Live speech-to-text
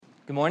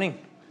Good morning.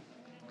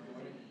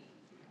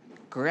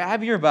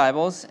 Grab your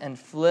Bibles and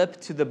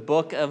flip to the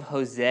book of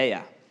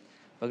Hosea.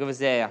 Book of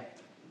Hosea.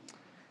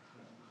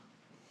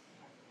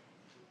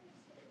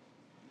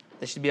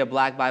 There should be a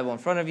black Bible in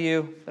front of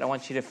you, but I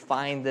want you to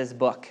find this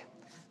book.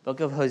 Book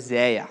of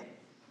Hosea.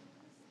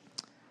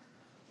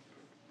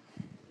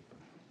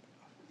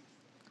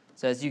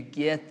 So as you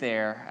get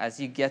there,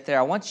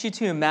 I want you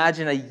to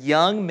imagine a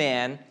young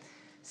man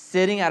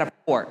sitting at a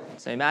port.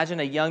 So imagine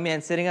a young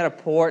man sitting at a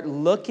port,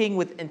 looking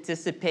with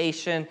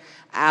anticipation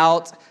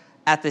out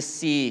at the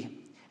sea.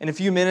 In a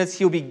few minutes,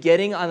 he'll be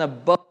getting on a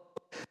boat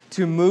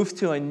to move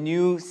to a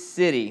new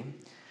city.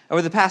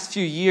 Over the past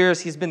few years,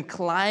 he's been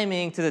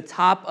climbing to the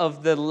top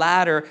of the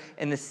ladder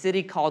in the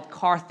city called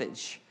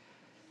Carthage.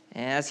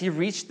 And as he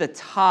reached the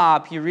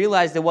top, he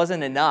realized it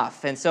wasn't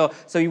enough. And so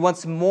he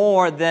wants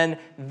more than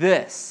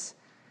this.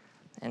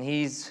 And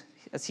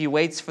as he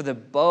waits for the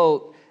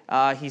boat,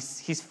 he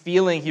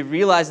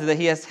realizes that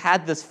he has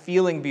had this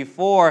feeling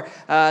before.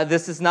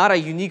 This is not a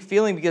unique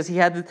feeling because he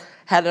had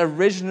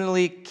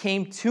originally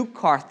came to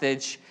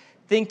Carthage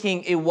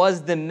thinking it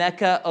was the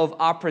Mecca of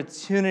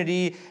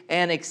opportunity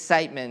and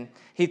excitement.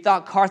 He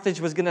thought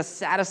Carthage was going to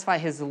satisfy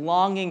his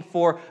longing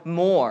for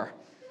more.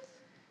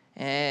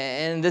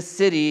 And in this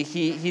city,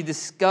 he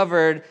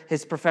discovered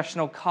his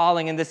professional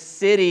calling. In this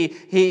city,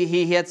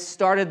 he had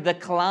started the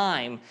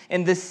climb.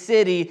 In this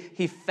city,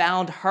 he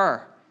found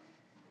her.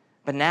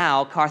 But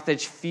now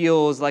Carthage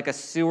feels like a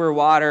sewer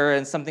water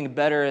and something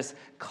better is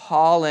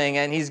calling,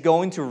 and he's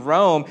going to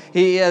Rome.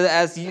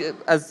 As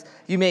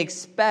you may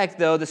expect,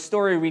 though, the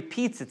story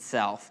repeats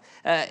itself.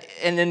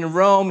 And in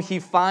Rome, he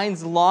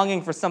finds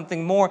longing for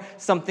something more,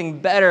 something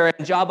better.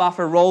 A job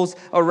offer rolls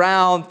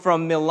around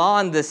from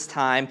Milan this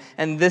time,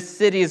 and this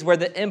city is where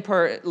the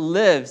emperor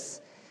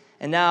lives.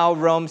 And now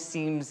Rome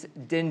seems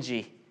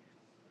dingy.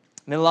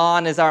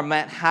 Milan is our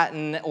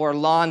Manhattan or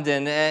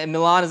London.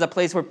 Milan is a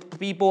place where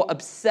people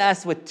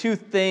obsess with two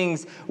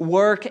things,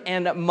 work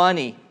and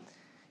money.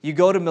 You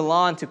go to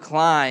Milan to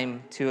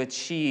climb, to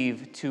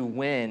achieve, to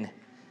win.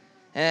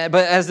 But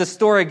as the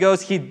story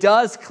goes, he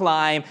does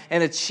climb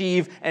and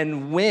achieve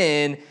and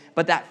win,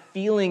 but that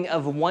feeling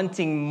of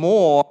wanting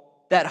more,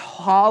 that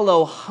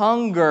hollow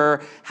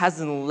hunger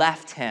hasn't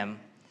left him.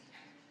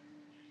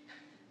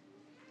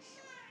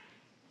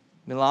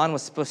 Milan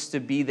was supposed to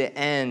be the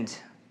end,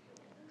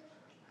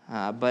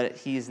 but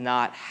he's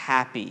not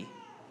happy.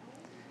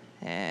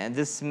 And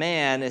this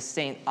man is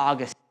St.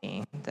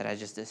 Augustine that I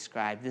just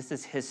described. This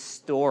is his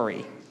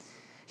story.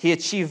 He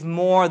achieved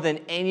more than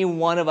any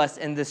one of us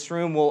in this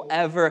room will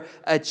ever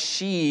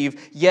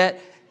achieve,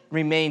 yet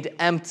remained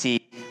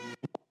empty,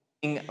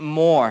 wanting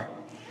more.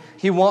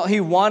 He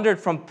wandered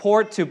from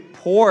port to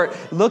port,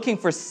 looking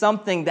for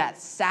something that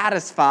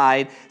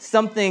satisfied,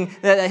 something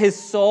that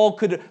his soul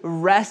could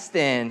rest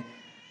in.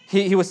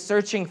 He was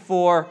searching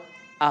for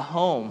a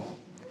home.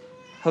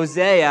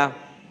 Hosea,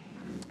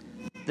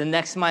 the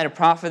next minor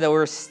prophet that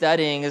we're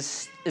studying,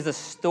 is a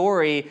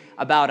story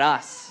about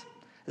us.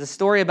 It's a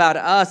story about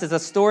us. It's a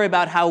story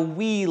about how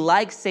we,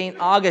 like St.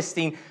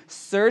 Augustine,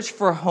 search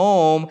for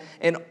home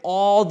in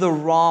all the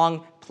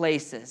wrong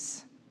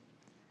places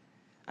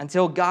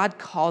until God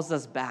calls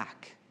us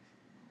back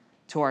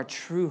to our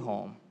true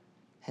home,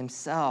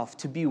 Himself,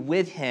 to be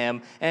with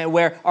Him, and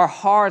where our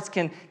hearts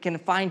can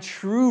find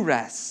true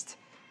rest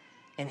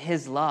in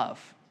His love.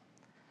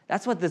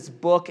 That's what this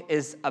book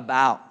is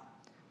about.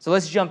 So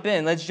let's jump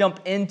in. Let's jump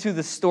into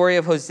the story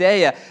of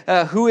Hosea.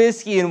 Who is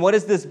he and what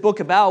is this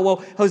book about?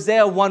 Well,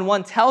 Hosea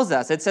 1:1 tells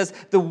us. It says,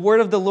 the word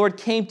of the Lord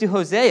came to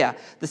Hosea,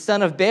 the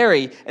son of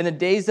Beri, in the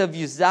days of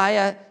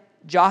Uzziah,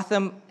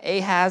 Jotham,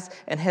 Ahaz,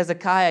 and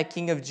Hezekiah,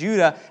 king of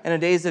Judah, and the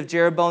days of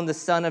Jeroboam, the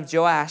son of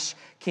Joash,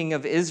 king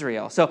of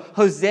Israel. So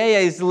Hosea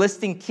is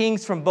listing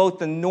kings from both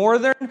the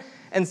northern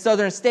and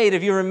southern state.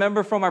 If you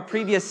remember from our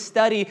previous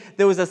study,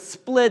 there was a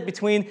split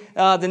between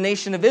the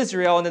nation of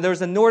Israel, and there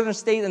was a northern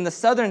state and the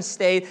southern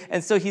state,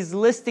 and so he's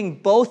listing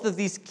both of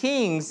these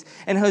kings,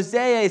 and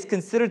Hosea is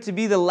considered to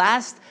be the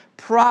last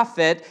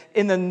prophet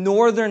in the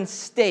northern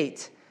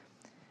state.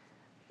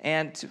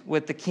 And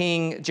with the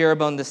king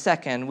Jeroboam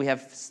II, we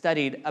have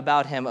studied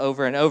about him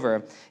over and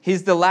over.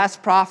 He's the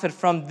last prophet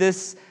from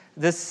this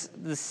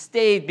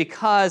state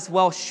because,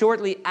 well,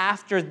 shortly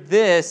after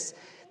this,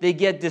 they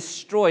get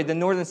destroyed. The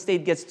northern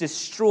state gets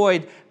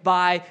destroyed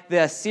by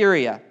the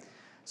Assyria.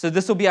 So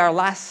this will be our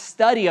last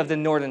study of the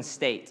northern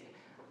state.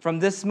 From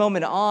this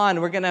moment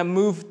on, we're going to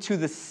move to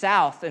the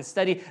south and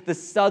study the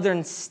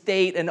southern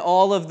state and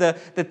all of the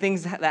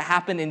things that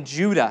happen in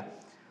Judah.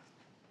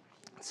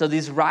 So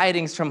these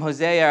writings from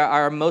Hosea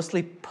are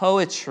mostly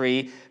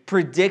poetry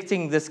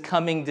predicting this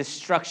coming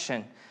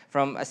destruction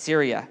from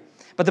Assyria.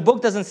 But the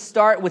book doesn't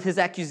start with his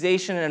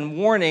accusation and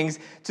warnings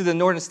to the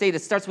northern state.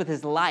 It starts with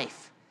his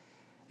life.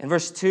 In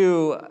verse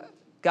 2,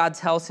 God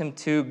tells him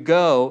to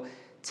go,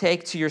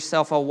 take to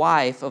yourself a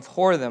wife of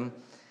whoredom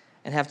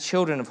and have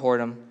children of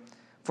whoredom,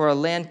 for a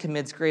land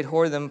commits great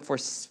whoredom for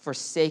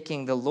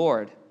forsaking the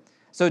Lord.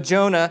 So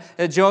Jonah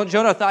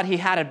thought he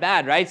had it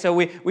bad, right? So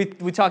we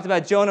talked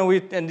about Jonah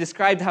and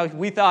described how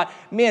we thought,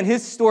 man,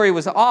 his story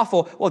was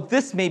awful. Well,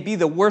 this may be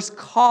the worst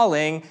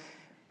calling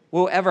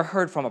we'll ever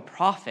heard from a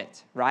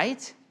prophet,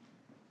 right?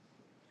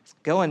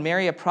 Go and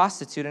marry a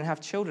prostitute and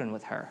have children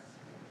with her.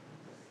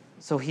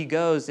 So he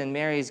goes and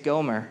marries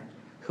Gomer,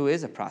 who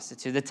is a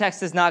prostitute. The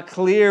text is not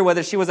clear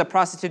whether she was a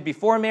prostitute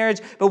before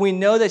marriage, but we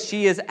know that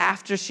she is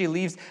after she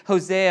leaves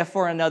Hosea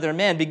for another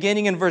man.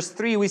 Beginning in verse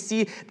 3, we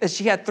see that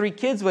she had 3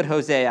 kids with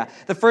Hosea.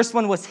 The first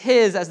one was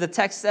his, as the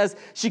text says,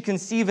 she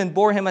conceived and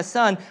bore him a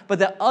son. But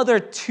the other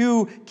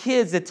 2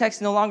 kids, the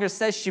text no longer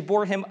says she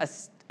bore him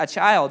a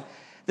child.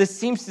 This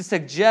seems to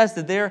suggest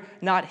that they're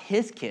not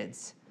his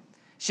kids.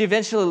 She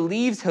eventually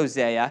leaves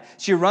Hosea.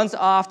 She runs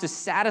off to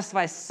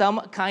satisfy some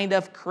kind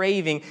of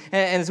craving.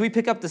 And as we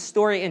pick up the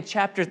story in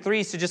chapter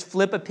 3, so just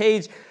flip a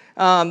page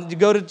to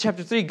go to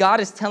chapter 3,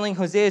 God is telling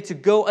Hosea to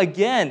go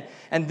again,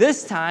 and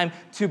this time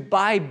to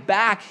buy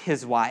back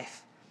his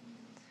wife.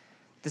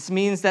 This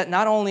means that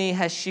not only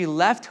has she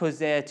left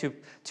Hosea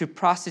to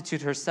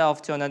prostitute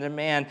herself to another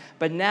man,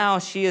 but now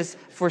she is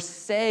for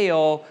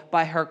sale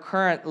by her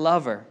current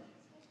lover.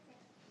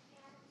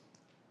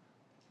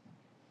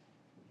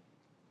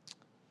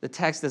 The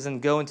text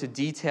doesn't go into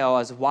detail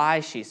as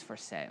why she's for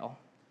sale,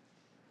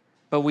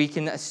 but we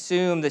can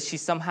assume that she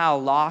somehow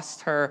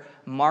lost her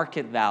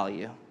market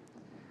value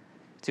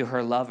to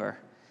her lover,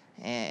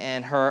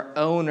 and her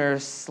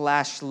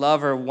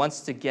owner/lover wants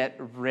to get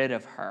rid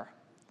of her.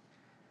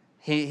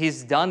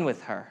 He's done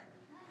with her.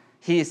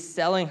 He is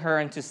selling her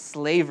into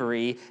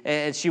slavery,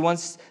 and she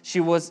was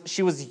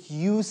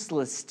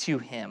useless to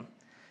him.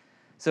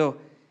 So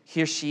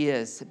here she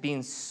is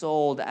being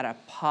sold at a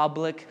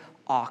public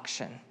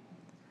auction.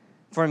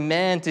 For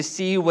men to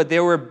see what they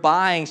were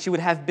buying, she would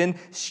have been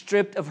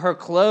stripped of her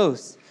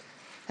clothes.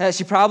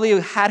 She probably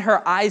had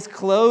her eyes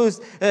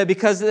closed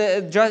because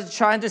just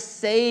trying to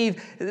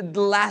save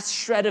the last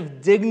shred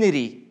of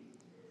dignity.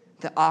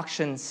 The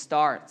auction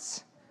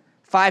starts.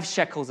 5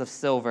 shekels of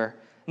silver.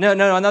 No,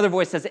 another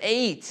voice says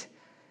 8.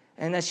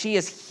 And as she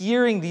is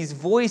hearing these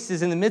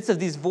voices, in the midst of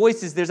these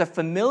voices, there's a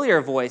familiar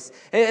voice.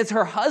 It's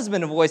her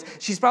husband voice.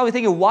 She's probably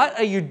thinking, what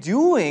are you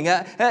doing?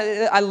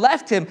 I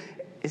left him.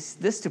 Is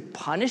this to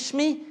punish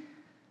me?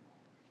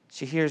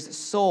 She hears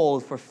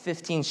sold for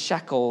 15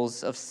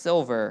 shekels of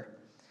silver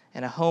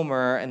and a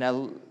homer and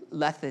a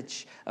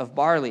lethech of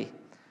barley.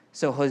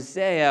 So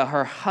Hosea,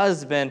 her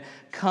husband,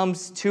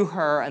 comes to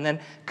her and then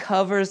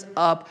covers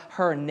up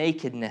her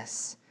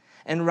nakedness.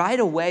 And right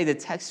away, the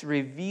text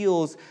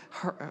reveals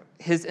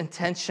his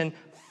intention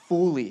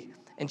fully.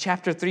 In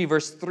chapter 3,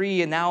 verse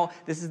 3, and now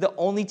this is the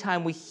only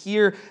time we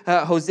hear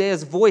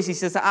Hosea's voice. He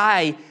says,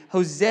 I,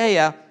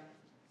 Hosea,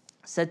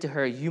 said to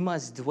her, you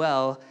must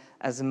dwell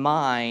as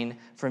mine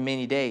for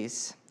many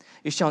days.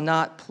 You shall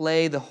not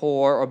play the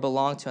whore or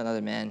belong to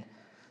another man.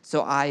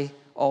 So I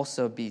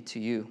also be to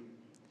you.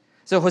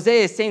 So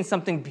Hosea is saying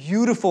something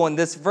beautiful in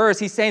this verse.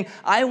 He's saying,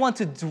 I want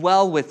to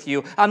dwell with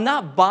you. I'm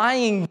not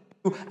buying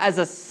you as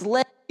a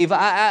slave,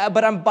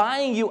 but I'm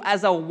buying you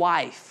as a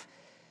wife.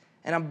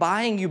 And I'm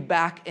buying you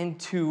back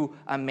into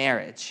a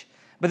marriage.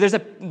 But there's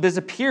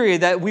a period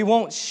that we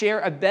won't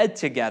share a bed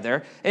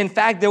together. In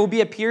fact, there will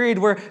be a period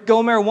where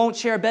Gomer won't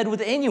share a bed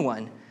with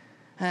anyone.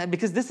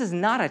 Because this is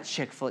not a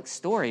chick flick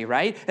story,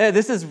 right?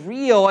 This is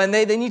real, and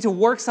they need to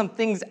work some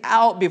things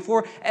out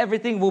before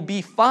everything will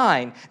be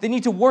fine. They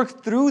need to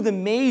work through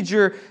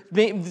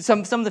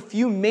some of the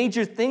few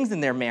major things in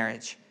their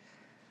marriage.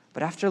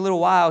 But after a little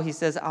while, he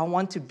says, I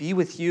want to be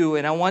with you,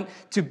 and I want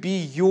to be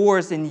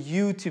yours, and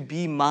you to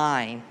be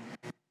mine.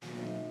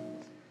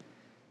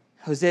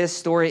 Hosea's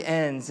story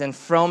ends, and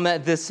from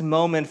this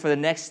moment, for the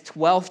next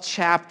 12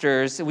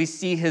 chapters, we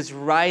see his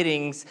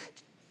writing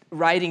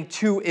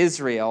to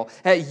Israel,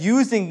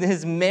 using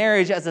his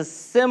marriage as a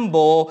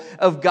symbol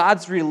of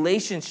God's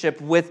relationship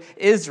with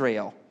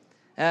Israel,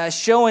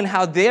 showing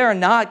how they are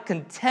not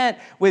content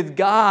with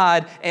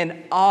God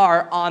and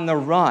are on the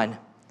run,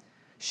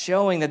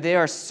 showing that they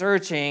are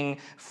searching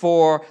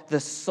for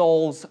the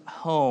soul's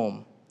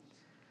home,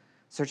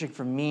 searching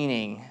for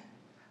meaning,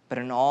 but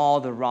in all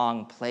the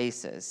wrong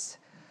places.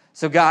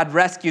 So God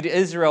rescued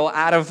Israel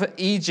out of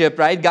Egypt,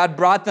 right? God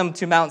brought them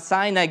to Mount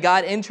Sinai.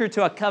 God entered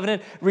into a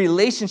covenant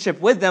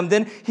relationship with them.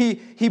 Then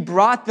he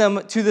brought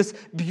them to this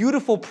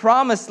beautiful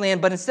promised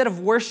land, but instead of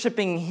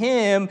worshiping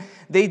him,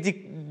 they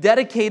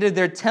dedicated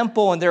their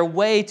temple and their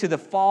way to the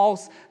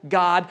false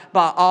god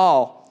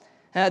Baal.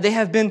 They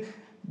have been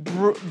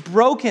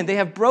broken. They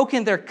have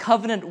broken their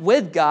covenant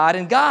with God,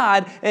 and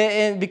God,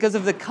 and because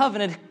of the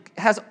covenant,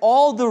 has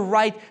all the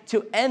right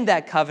to end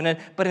that covenant,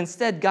 but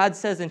instead God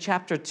says in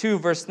chapter 2,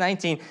 verse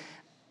 19,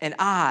 and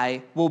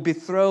I will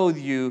betroth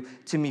you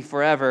to me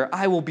forever.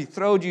 I will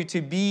betroth you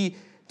to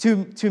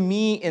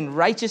me in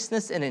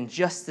righteousness and in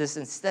justice,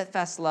 in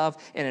steadfast love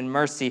and in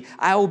mercy.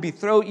 I will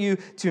betroth you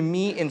to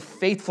me in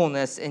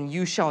faithfulness, and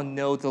you shall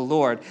know the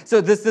Lord. So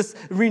this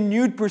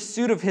renewed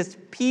pursuit of his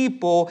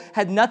people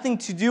had nothing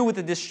to do with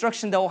the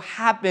destruction that will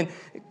happen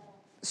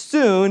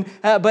soon,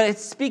 but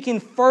it's speaking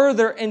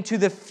further into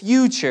the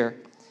future.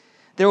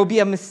 There will be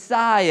a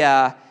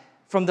Messiah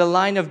from the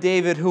line of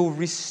David who will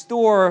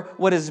restore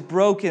what is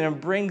broken and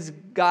brings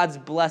God's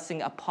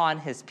blessing upon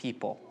his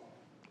people.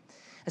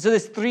 And so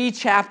these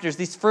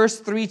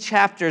first 3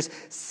 chapters,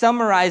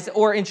 summarize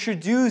or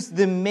introduce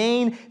the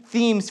main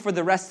themes for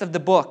the rest of the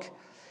book.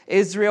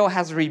 Israel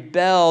has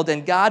rebelled,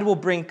 and God will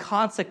bring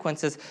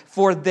consequences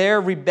for their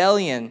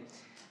rebellion.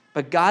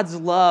 But God's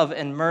love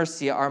and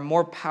mercy are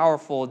more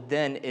powerful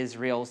than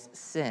Israel's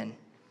sin.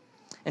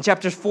 And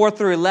chapters 4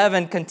 through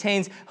 11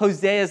 contains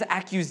Hosea's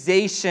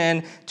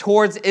accusation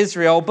towards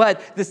Israel,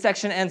 but this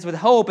section ends with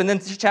hope. And then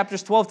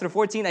chapters 12 through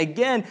 14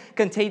 again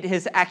contain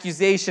his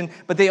accusation,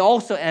 but they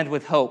also end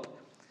with hope.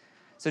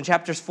 So in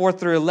chapters 4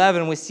 through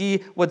 11, we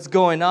see what's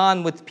going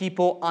on with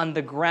people on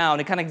the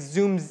ground. It kind of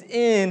zooms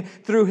in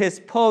through his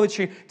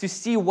poetry to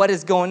see what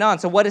is going on.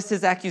 So what is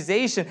his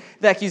accusation?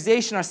 The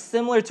accusations are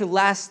similar to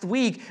last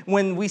week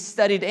when we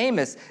studied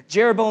Amos.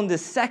 Jeroboam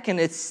II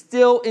is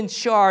still in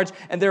charge,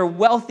 and they're a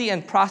wealthy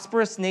and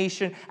prosperous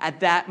nation at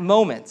that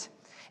moment.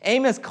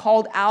 Amos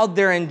called out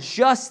their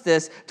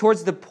injustice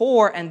towards the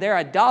poor and their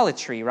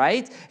idolatry,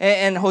 right?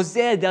 And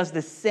Hosea does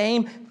the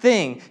same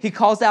thing. He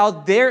calls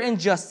out their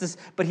injustice,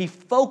 but he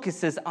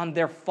focuses on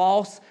their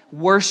false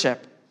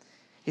worship.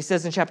 He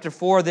says in chapter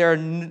 4,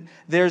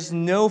 there's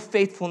no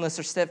faithfulness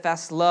or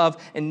steadfast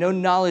love and no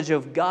knowledge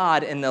of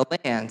God in the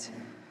land.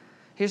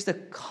 Here's the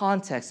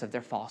context of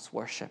their false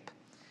worship.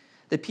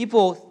 The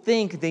people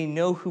think they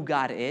know who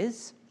God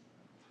is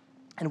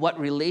and what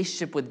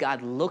relationship with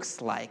God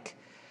looks like,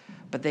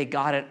 but they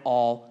got it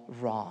all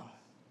wrong.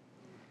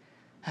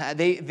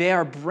 They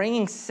are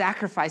bringing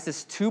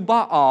sacrifices to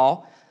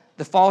Baal,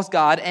 the false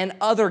god, and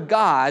other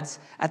gods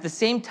at the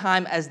same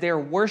time as they're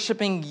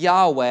worshiping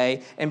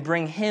Yahweh and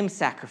bring him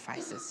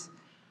sacrifices.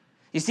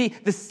 You see,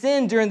 the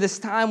sin during this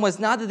time was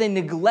not that they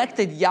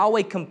neglected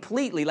Yahweh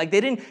completely, like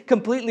they didn't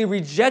completely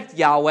reject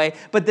Yahweh,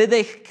 but that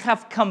they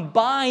have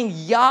combined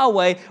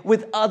Yahweh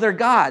with other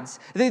gods.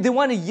 They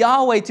wanted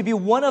Yahweh to be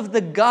one of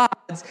the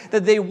gods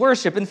that they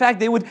worship. In fact,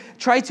 they would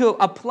try to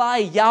apply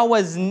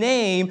Yahweh's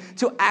name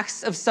to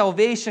acts of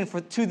salvation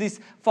to these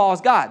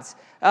false gods.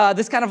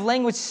 This kind of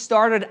language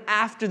started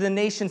after the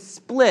nation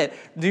split.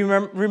 Do you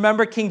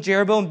remember King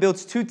Jeroboam built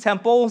 2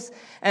 temples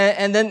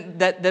and then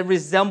that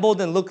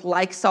resembled and looked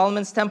like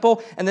Solomon's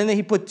temple? And then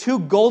he put 2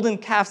 golden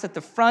calves at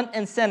the front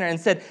and center and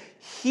said,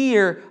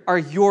 "Here are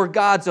your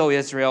gods, O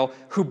Israel,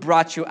 who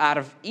brought you out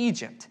of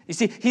Egypt." You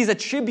see, he's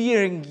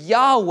attributing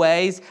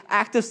Yahweh's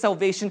act of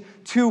salvation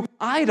to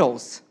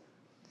idols.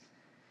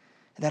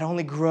 That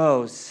only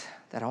grows.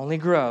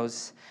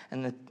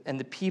 And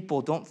the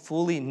people don't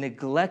fully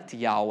neglect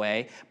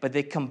Yahweh, but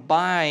they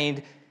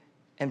combine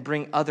and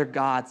bring other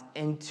gods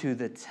into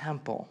the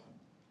temple.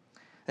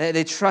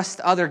 They trust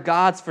other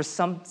gods for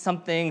some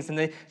things, and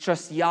they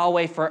trust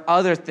Yahweh for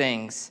other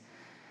things.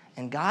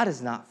 And God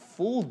is not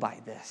fooled by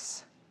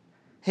this.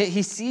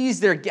 He sees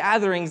their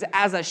gatherings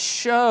as a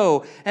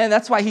show, and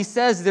that's why he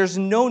says there's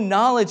no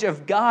knowledge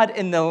of God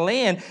in the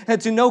land.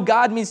 And to know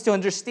God means to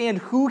understand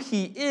who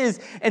he is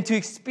and to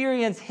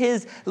experience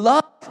his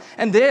love.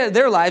 And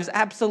their lives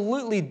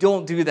absolutely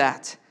don't do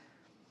that.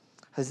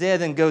 Hosea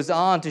then goes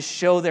on to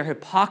show their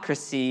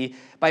hypocrisy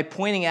by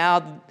pointing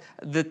out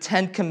the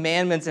 10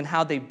 commandments and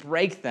how they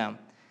break them.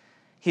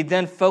 He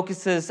then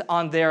focuses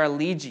on their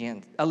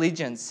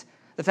allegiance.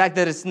 The fact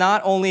that it's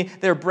not only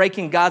they're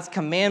breaking God's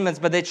commandments,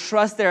 but they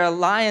trust their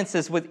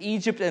alliances with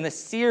Egypt and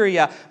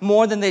Assyria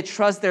more than they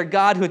trust their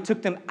God who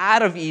took them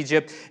out of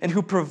Egypt and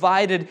who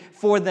provided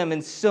for them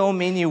in so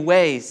many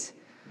ways.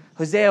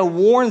 Hosea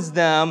warns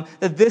them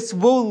that this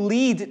will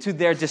lead to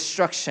their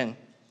destruction.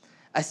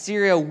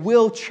 Assyria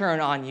will turn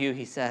on you,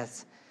 he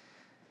says.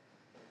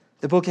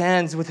 The book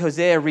ends with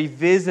Hosea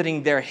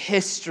revisiting their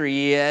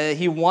history.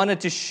 He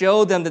wanted to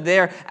show them that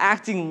they're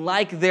acting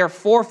like their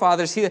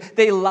forefathers.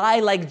 They lie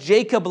like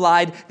Jacob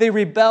lied. They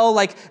rebel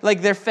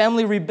like their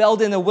family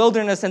rebelled in the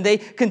wilderness, and they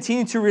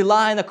continue to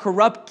rely on the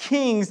corrupt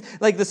kings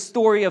like the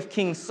story of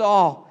King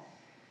Saul.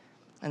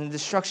 And the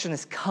destruction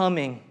is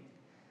coming.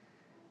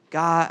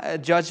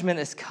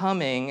 Judgment is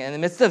coming. In the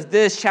midst of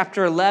this,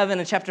 chapter 11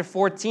 and chapter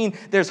 14,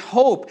 there's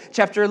hope.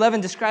 Chapter 11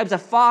 describes a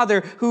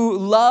father who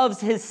loves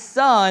his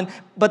son,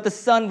 but the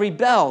son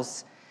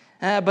rebels.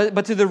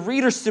 But to the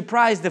reader's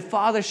surprise, the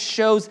father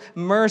shows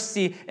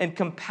mercy and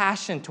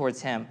compassion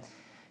towards him.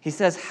 He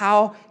says,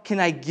 "How can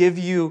I give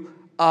you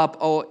up,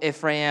 O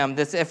Ephraim?"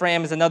 This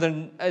Ephraim is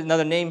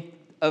another name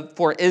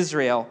for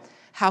Israel.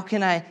 "How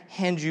can I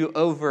hand you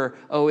over,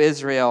 O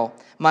Israel?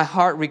 My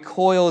heart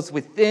recoils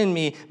within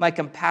me. My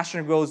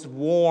compassion grows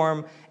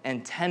warm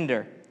and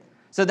tender."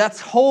 So that's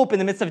hope in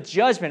the midst of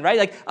judgment, right?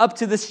 Like up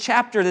to this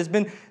chapter, there's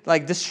been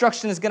like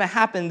destruction is going to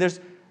happen. There's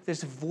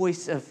a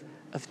voice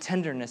of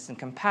tenderness and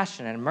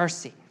compassion and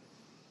mercy.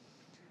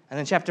 And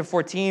then chapter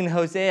 14,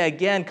 Hosea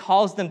again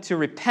calls them to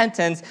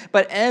repentance,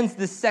 but ends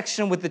this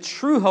section with the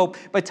true hope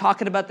by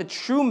talking about the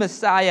true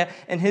Messiah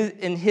and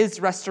his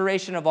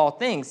restoration of all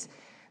things.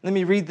 Let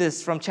me read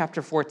this from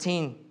chapter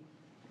 14,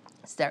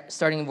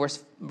 starting in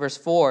verse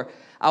 4.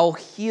 "I will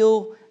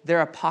heal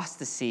their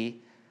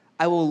apostasy.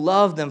 I will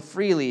love them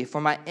freely,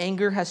 for my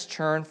anger has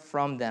turned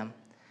from them.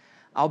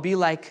 I'll be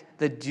like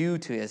the dew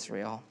to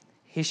Israel.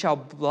 He shall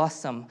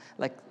blossom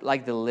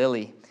like the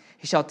lily.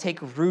 He shall take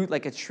root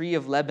like a tree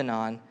of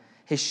Lebanon.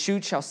 His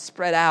shoot shall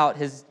spread out.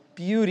 His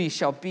beauty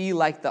shall be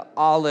like the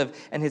olive,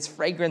 and his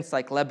fragrance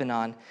like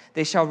Lebanon.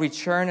 They shall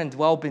return and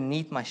dwell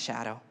beneath my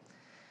shadow.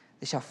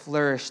 They shall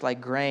flourish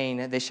like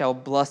grain. They shall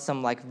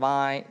blossom like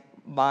vine.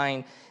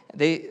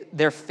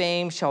 Their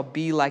fame shall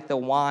be like the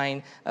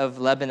wine of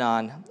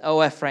Lebanon.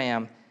 O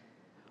Ephraim,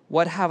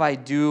 what have I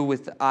do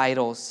with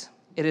idols?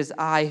 It is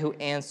I who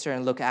answer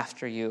and look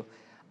after you.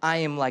 I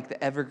am like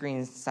the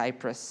evergreen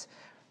cypress.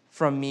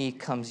 From me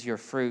comes your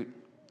fruit.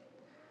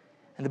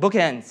 And the book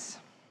ends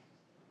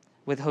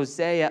with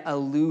Hosea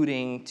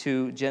alluding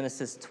to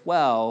Genesis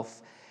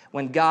 12,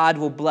 when God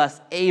will bless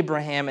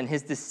Abraham and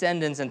his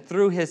descendants, and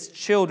through his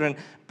children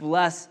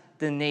bless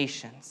the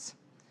nations.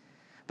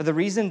 But the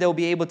reason they'll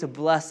be able to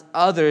bless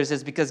others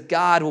is because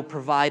God will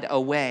provide a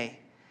way.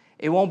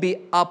 It won't be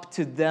up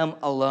to them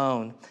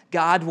alone.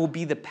 God will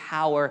be the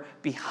power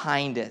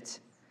behind it.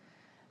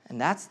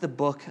 And that's the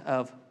book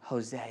of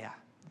Hosea.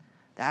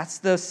 That's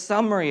the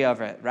summary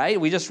of it,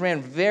 right? We just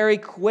ran very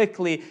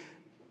quickly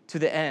to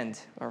the end,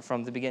 or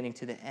from the beginning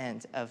to the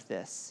end of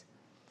this.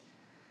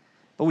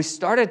 But we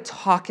started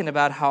talking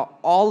about how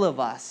all of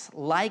us,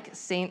 like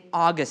St.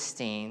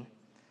 Augustine,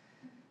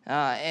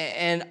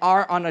 and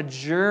are on a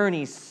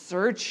journey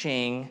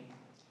searching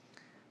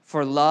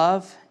for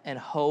love and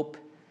hope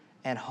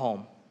and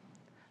home.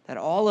 That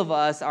all of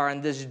us are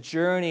on this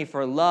journey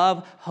for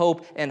love,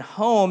 hope, and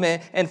home.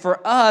 And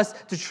for us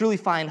to truly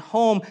find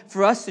home,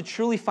 for us to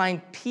truly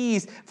find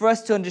peace, for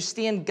us to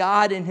understand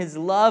God and his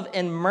love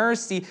and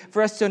mercy,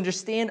 for us to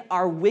understand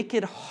our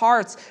wicked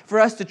hearts, for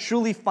us to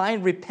truly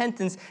find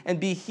repentance and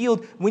be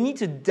healed, we need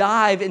to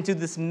dive into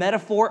this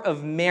metaphor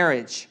of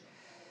marriage.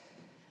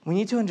 We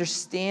need to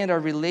understand our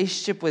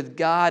relationship with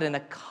God in a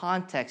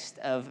context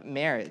of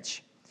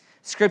marriage.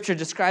 Scripture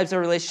describes our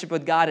relationship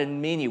with God in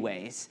many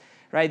ways.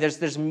 Right?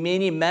 There's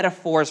many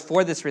metaphors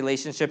for this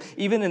relationship.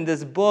 Even in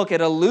this book,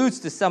 it alludes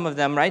to some of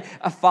them, right?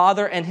 A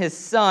father and his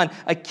son,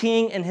 a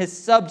king and his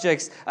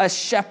subjects, a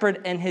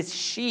shepherd and his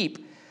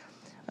sheep.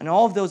 And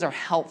all of those are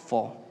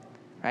helpful,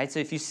 right? So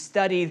if you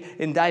study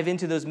and dive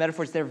into those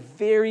metaphors, they're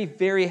very,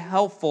 very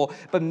helpful.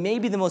 But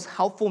maybe the most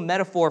helpful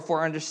metaphor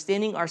for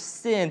understanding our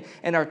sin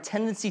and our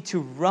tendency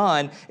to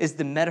run is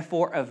the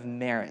metaphor of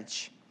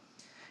marriage.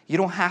 You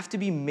don't have to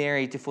be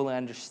married to fully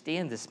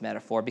understand this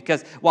metaphor,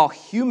 because while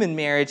human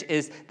marriage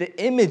is the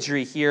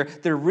imagery here,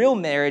 the real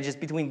marriage is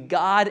between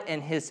God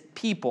and his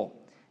people,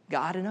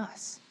 God and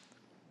us.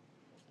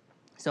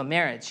 So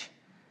marriage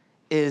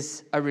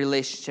is a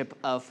relationship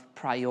of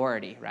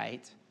priority,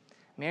 right?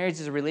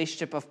 Marriage is a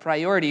relationship of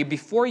priority.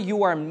 Before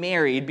you are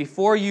married,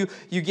 before you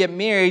get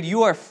married,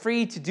 you are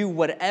free to do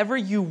whatever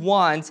you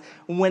want,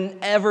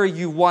 whenever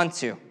you want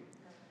to.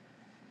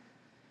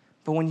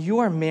 But when you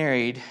are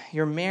married,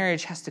 your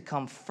marriage has to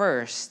come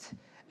first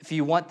if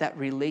you want that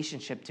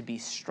relationship to be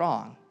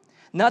strong.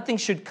 Nothing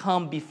should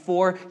come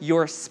before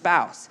your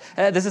spouse.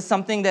 This is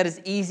something that is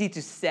easy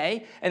to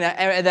say, and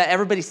that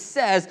everybody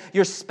says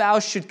your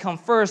spouse should come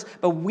first,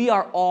 but we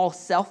are all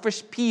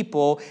selfish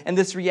people, and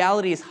this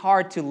reality is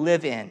hard to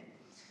live in.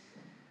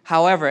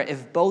 However,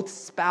 if both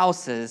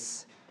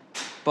spouses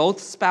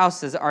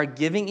are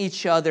giving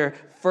each other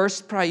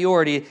first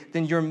priority,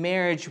 then your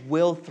marriage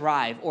will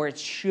thrive, or it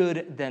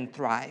should then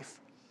thrive.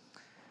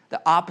 The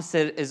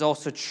opposite is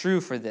also true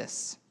for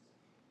this.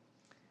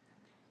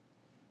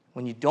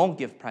 When you don't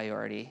give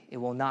priority, it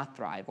will not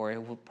thrive, or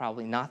it will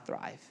probably not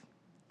thrive.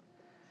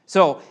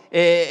 So,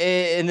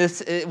 when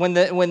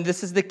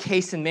this is the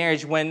case in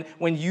marriage, when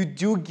you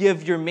do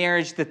give your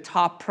marriage the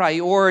top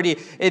priority,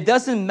 it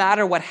doesn't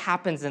matter what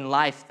happens in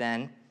life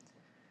then.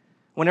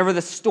 Whenever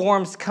the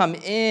storms come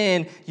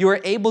in, you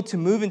are able to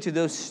move into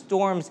those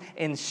storms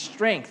in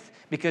strength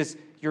because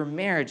your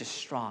marriage is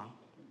strong.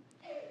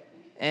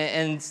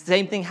 And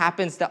same thing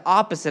happens the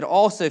opposite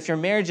also. If your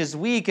marriage is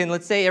weak and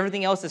let's say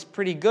everything else is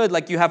pretty good,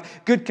 like you have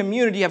good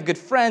community, you have good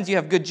friends, you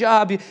have good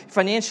job, you're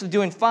financially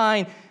doing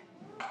fine,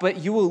 but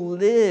you will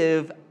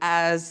live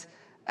as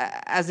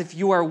if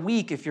you are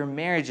weak if your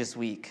marriage is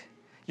weak.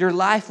 Your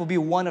life will be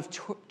one of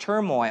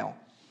turmoil.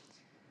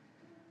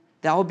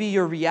 That will be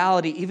your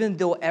reality, even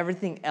though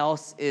everything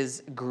else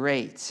is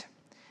great.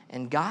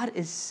 And God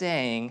is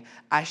saying,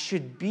 I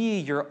should be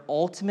your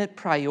ultimate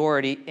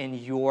priority in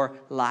your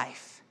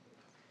life.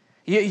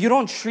 You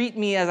don't treat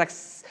me as like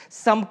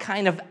some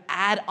kind of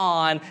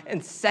add-on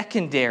and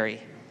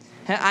secondary.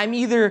 I'm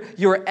either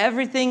your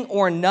everything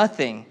or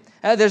nothing.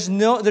 There's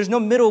no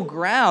middle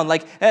ground.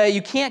 Like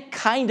you can't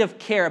kind of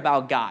care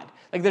about God.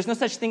 Like there's no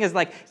such thing as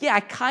like, yeah,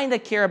 I kind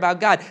of care about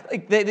God.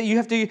 Like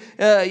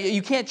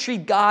you can't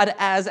treat God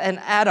as an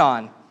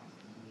add-on.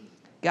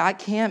 God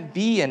can't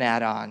be an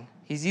add-on.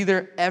 He's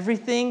either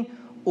everything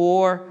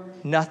or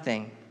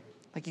nothing.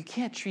 Like you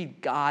can't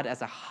treat God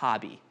as a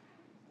hobby.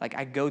 Like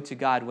I go to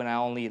God when I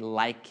only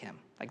like him.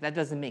 Like that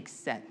doesn't make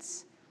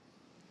sense.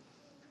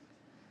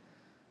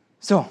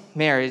 So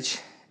marriage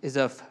is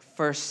of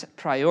first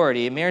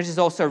priority. Marriage is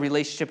also a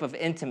relationship of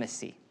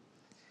intimacy.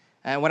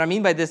 And what I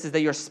mean by this is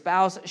that your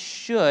spouse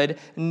should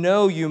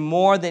know you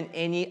more than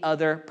any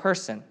other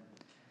person.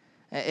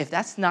 If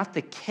that's not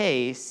the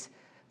case,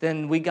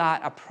 then we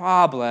got a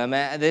problem.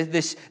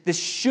 This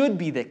should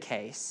be the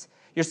case.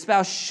 Your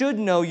spouse should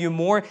know you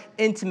more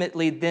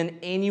intimately than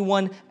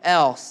anyone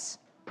else.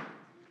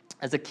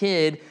 As a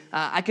kid,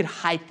 I could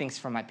hide things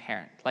from my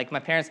parents. Like, my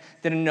parents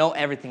didn't know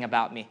everything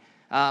about me.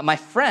 My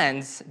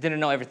friends didn't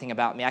know everything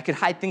about me. I could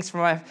hide things from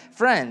my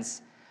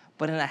friends.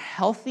 But in a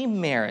healthy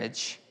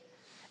marriage,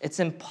 it's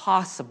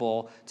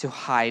impossible to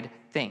hide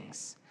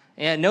things.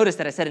 And notice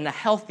that I said in a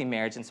healthy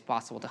marriage, it's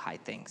impossible to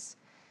hide things.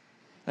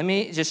 Let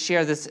me just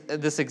share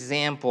this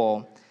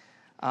example.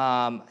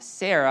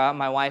 Sarah,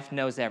 my wife,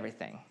 knows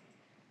everything,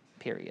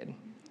 period.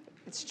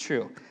 It's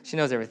true. She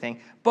knows everything,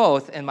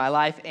 both in my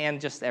life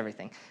and just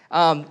everything.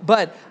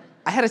 But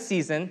I had a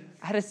season,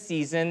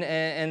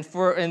 and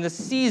in the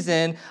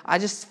season, I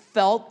just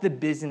felt the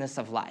busyness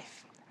of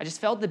life. I just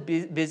felt the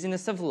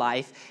busyness of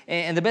life,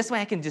 and the best way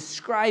I can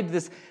describe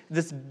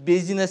this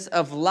busyness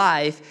of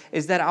life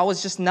is that I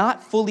was just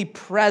not fully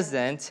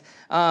present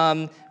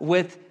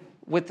with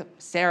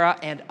Sarah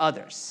and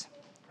others,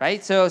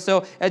 right?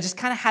 So I just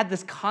kind of had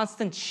this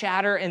constant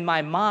chatter in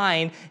my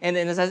mind, and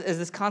as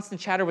this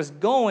constant chatter was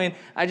going,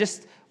 I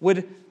just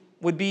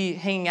would be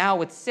hanging out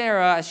with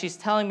Sarah as she's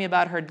telling me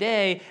about her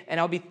day,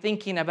 and I'll be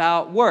thinking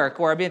about work,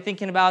 or I'll be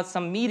thinking about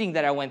some meeting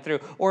that I went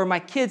through, or my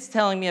kids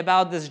telling me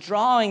about this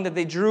drawing that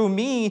they drew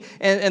me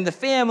and the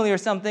family or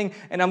something,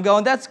 and I'm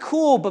going, that's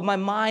cool, but my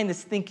mind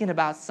is thinking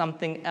about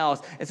something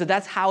else. And so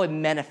that's how it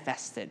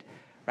manifested,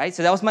 right?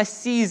 So that was my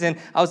season.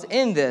 I was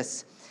in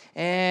this,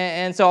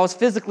 and so I was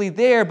physically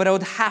there, but I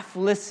would half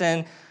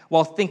listen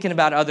while thinking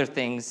about other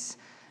things.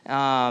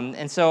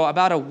 And so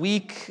about a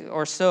week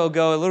or so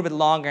ago, a little bit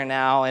longer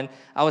now, and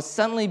I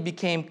suddenly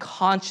became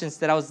conscious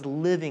that I was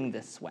living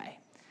this way.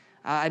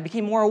 I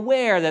became more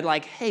aware that,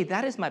 like, hey,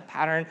 that is my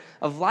pattern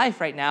of life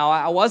right now.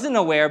 I wasn't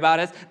aware about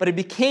it, but it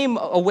became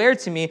aware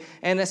to me.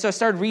 And so I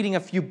started reading a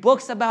few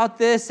books about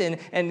this,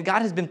 and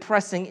God has been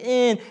pressing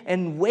in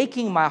and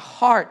waking my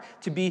heart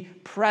to be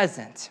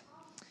present.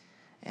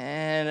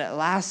 And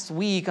last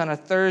week on a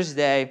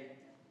Thursday,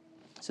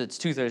 so it's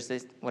 2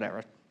 Thursdays,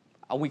 whatever,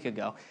 a week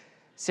ago,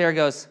 Sarah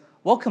goes,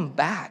 welcome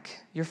back.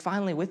 You're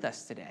finally with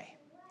us today.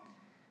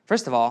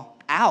 First of all,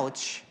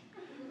 ouch,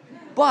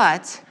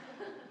 but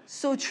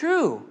so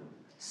true,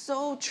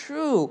 so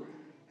true.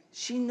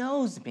 She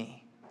knows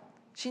me.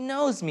 She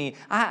knows me.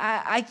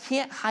 I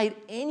can't hide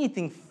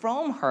anything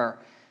from her.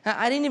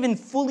 I didn't even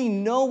fully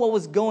know what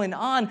was going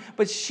on,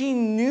 but she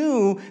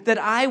knew that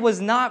I was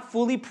not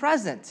fully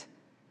present.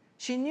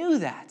 She knew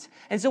that.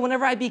 And so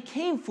whenever I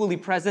became fully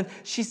present,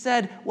 she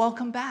said,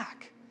 welcome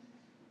back.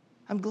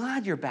 I'm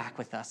glad you're back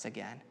with us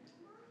again.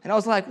 And I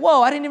was like,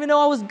 whoa, I didn't even know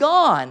I was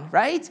gone,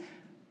 right?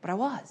 But I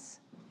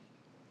was.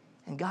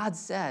 And God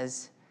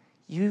says,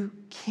 you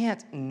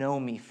can't know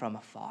me from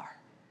afar.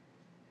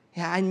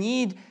 Yeah, I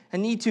need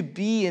to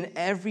be in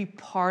every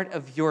part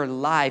of your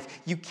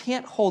life. You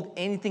can't hold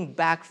anything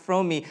back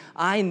from me.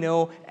 I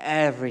know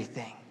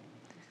everything.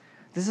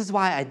 This is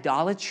why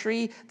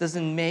idolatry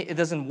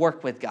doesn't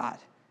work with God.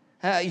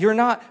 You're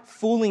not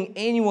fooling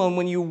anyone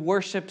when you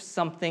worship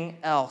something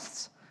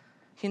else.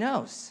 He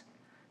knows.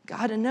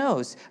 God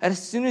knows. And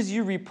as soon as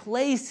you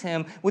replace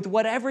him with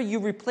whatever you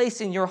replace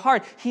in your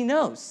heart, he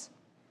knows.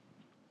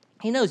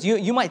 He knows.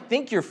 You might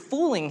think you're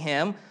fooling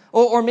him,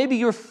 or maybe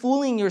you're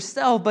fooling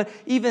yourself, but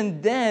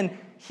even then,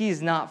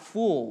 he's not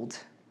fooled.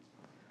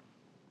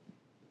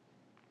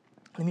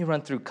 Let me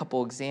run through a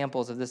couple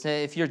examples of this.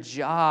 If your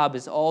job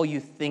is all you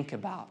think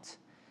about,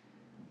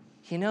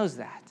 he knows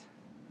that.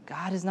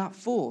 God is not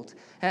fooled.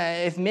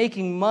 If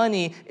making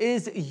money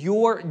is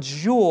your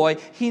joy,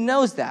 he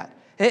knows that.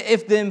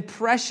 If the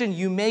impression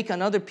you make on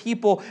other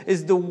people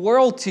is the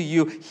world to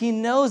you, he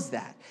knows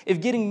that. If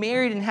getting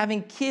married and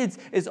having kids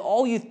is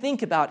all you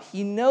think about,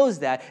 he knows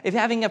that. If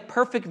having a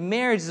perfect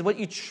marriage is what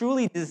you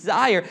truly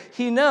desire,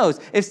 he knows.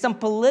 If some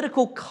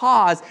political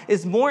cause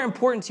is more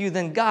important to you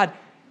than God,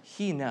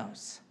 he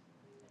knows.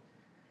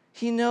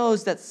 He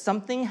knows that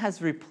something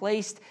has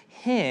replaced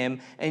him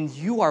and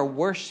you are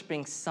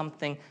worshiping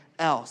something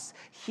else.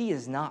 He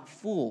is not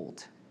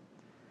fooled.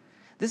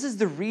 This is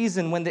the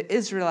reason when the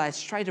Israelites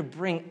tried to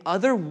bring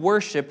other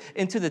worship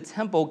into the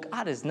temple,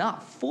 God is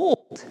not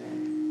fooled.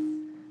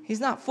 He's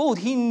not fooled.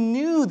 He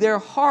knew their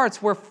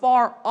hearts were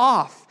far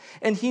off,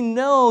 and he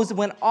knows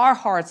when our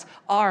hearts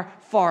are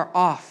far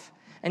off.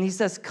 And he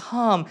says,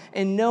 come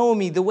and know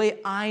me the way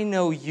I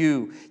know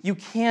you. You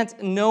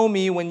can't know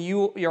me when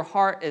your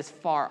heart is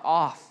far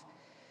off.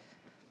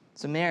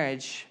 So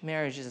marriage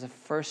is a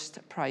first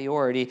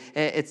priority.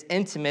 It's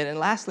intimate. And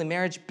lastly,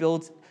 marriage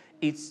builds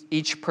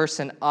each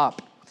person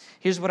up.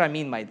 Here's what I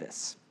mean by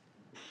this.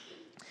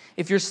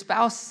 If your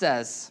spouse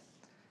says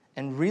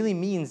and really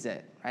means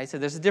it, right? So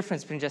there's a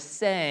difference between just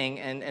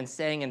saying and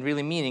saying and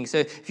really meaning. So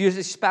if your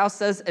spouse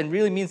says and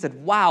really means that,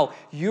 wow,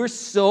 you're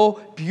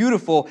so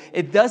beautiful,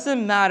 it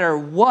doesn't matter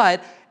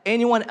what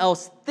anyone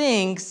else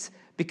thinks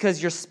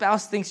because your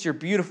spouse thinks you're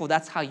beautiful,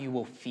 that's how you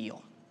will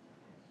feel,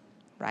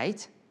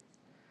 right?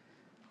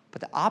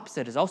 But the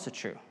opposite is also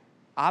true.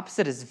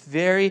 Opposite is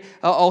very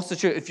also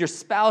true. If your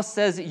spouse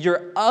says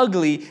you're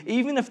ugly,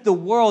 even if the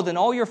world and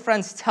all your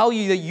friends tell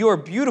you that you're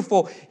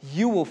beautiful,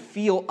 you will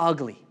feel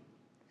ugly.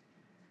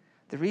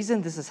 The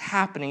reason this is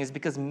happening is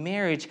because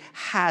marriage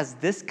has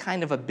this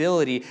kind of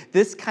ability,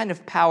 this kind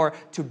of power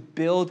to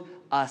build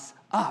us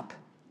up.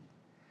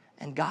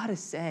 And God is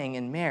saying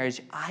in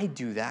marriage, I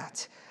do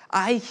that.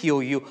 I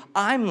heal you.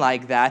 I'm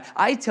like that.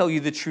 I tell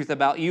you the truth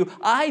about you.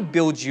 I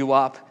build you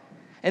up.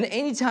 And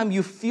anytime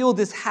you feel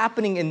this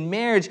happening in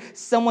marriage,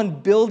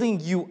 someone building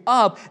you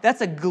up,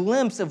 that's a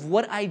glimpse of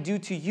what I do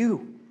to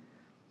you.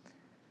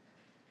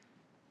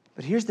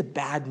 But here's the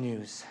bad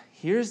news.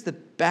 Here's the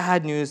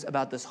bad news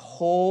about this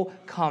whole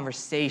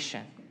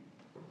conversation.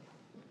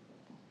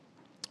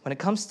 When it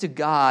comes to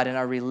God and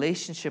our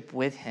relationship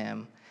with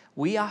Him,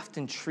 we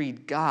often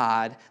treat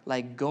God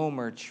like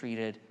Gomer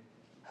treated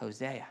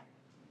Hosea.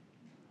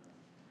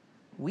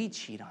 We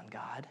cheat on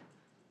God.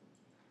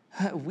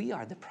 We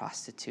are the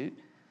prostitute.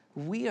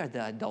 We are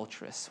the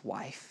adulterous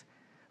wife.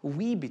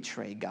 We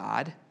betray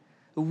God.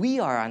 We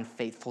are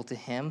unfaithful to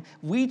Him.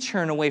 We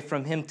turn away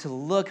from Him to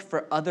look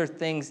for other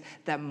things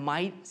that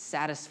might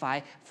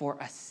satisfy for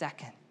a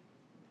second.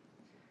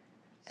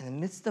 In the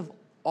midst of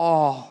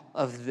all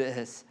of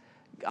this,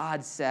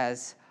 God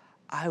says,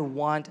 I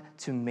want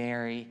to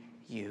marry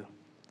you.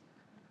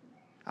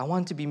 I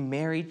want to be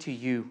married to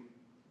you.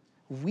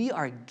 We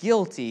are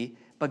guilty,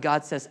 but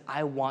God says,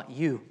 I want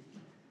you.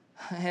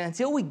 And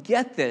until we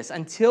get this,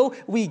 until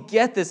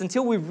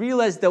we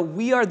realize that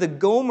we are the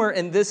Gomer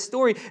in this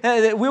story,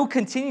 that we'll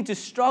continue to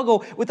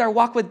struggle with our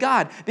walk with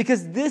God.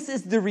 Because this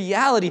is the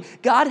reality.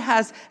 God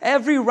has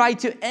every right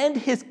to end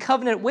His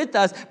covenant with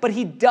us, but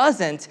He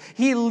doesn't.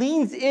 He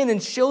leans in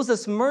and shows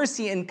us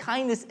mercy and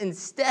kindness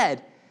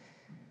instead.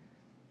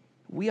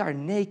 We are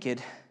naked,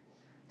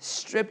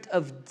 stripped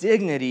of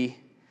dignity,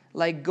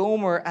 like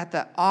Gomer at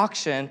the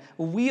auction.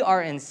 We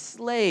are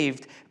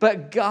enslaved,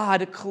 but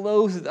God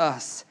clothed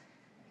us.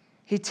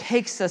 He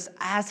takes us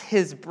as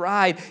His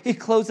bride. He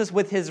clothes us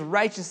with His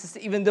righteousness,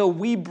 even though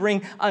we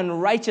bring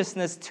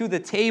unrighteousness to the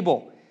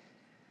table.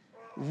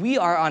 We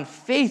are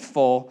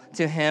unfaithful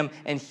to Him,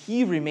 and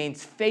He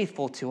remains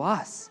faithful to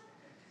us.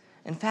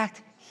 In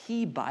fact,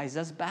 He buys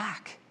us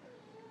back.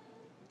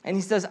 And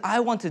He says,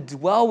 I want to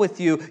dwell with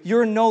you.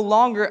 You're no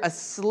longer a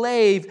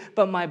slave,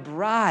 but my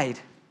bride.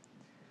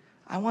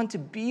 I want to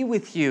be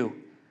with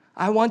you.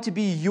 I want to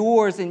be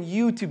yours and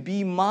you to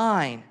be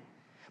mine.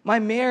 My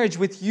marriage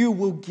with you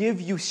will give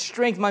you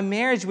strength. My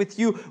marriage with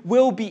you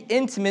will be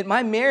intimate.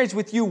 My marriage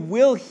with you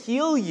will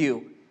heal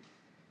you.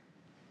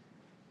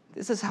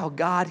 This is how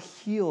God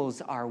heals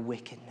our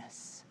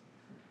wickedness.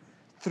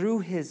 Through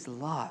His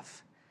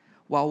love,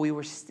 while we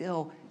were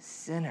still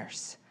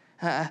sinners.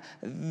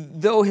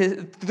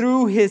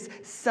 Through His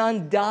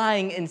Son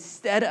dying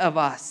instead of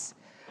us.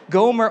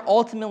 Gomer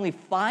ultimately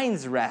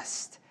finds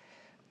rest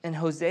in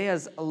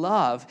Hosea's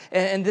love.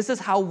 And this is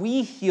how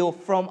we heal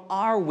from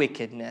our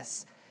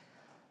wickedness.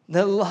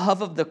 The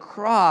love of the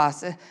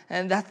cross.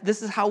 And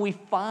this is how we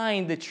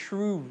find the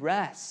true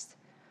rest.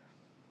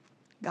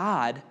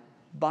 God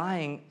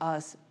buying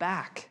us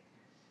back.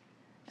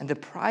 And the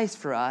price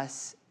for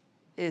us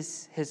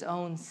is His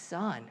own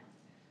Son.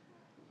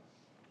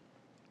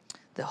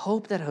 The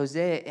hope that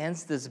Hosea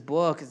ends this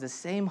book is the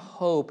same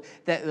hope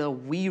that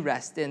we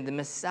rest in, the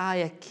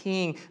Messiah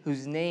King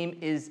whose name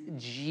is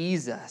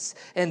Jesus.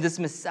 And this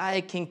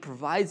Messiah King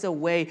provides a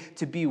way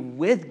to be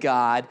with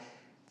God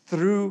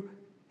through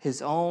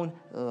His own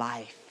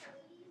life.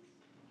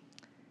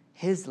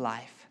 His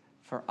life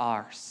for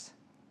ours.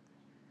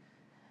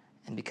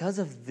 And because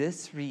of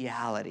this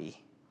reality,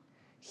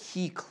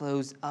 He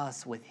clothes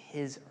us with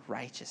His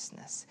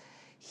righteousness.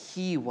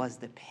 He was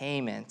the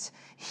payment.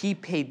 He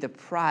paid the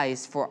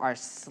price for our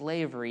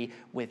slavery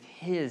with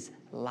His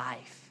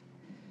life.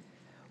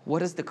 What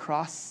does the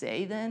cross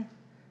say then?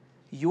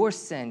 Your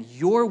sin,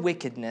 your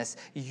wickedness,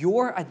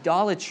 your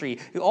idolatry,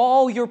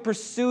 all your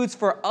pursuits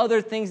for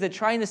other things that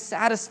trying to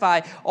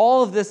satisfy,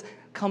 all of this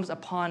comes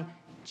upon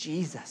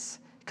Jesus.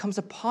 It comes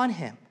upon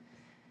Him.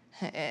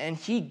 And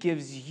He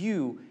gives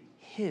you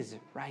His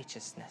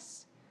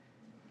righteousness.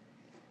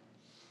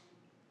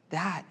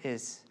 That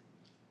is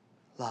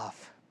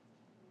love.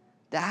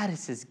 That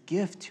is His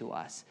gift to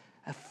us,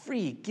 a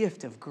free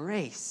gift of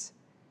grace.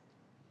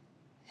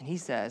 And He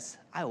says,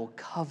 I will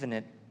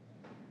covenant.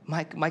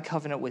 My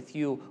covenant with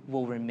you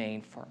will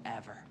remain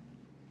forever.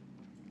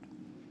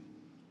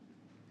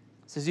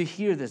 So as you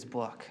hear this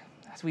book,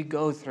 as we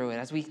go through it,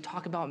 as we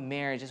talk about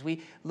marriage, as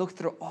we look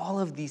through all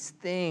of these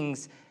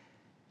things,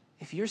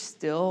 if you're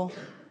still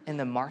in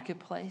the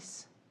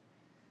marketplace,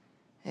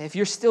 if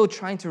you're still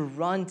trying to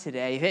run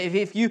today,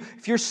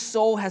 if your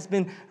soul has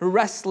been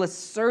restless,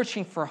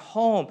 searching for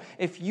home,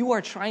 if you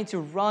are trying to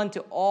run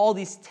to all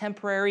these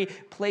temporary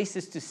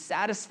places to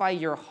satisfy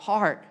your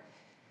heart,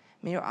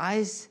 may your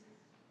eyes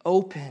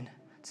open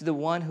to the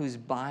one who's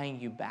buying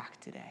you back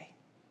today.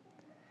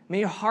 May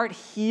your heart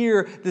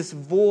hear this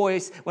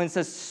voice when it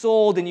says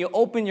sold, and you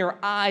open your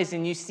eyes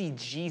and you see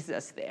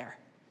Jesus there.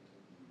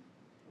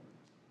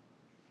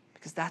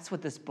 Because that's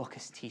what this book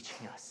is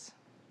teaching us.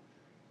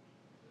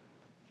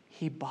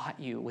 He bought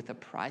you with the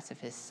price of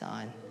his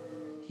son.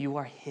 You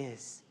are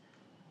his.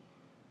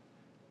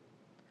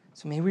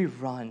 So may we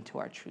run to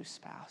our true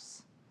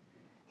spouse.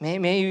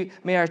 May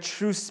our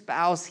true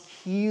spouse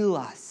heal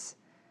us.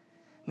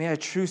 May our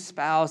true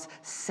spouse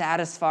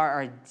satisfy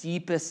our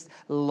deepest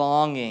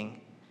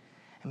longing.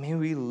 And may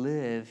we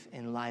live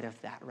in light of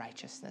that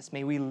righteousness.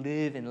 May we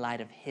live in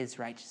light of his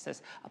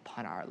righteousness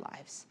upon our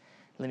lives.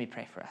 Let me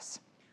pray for us.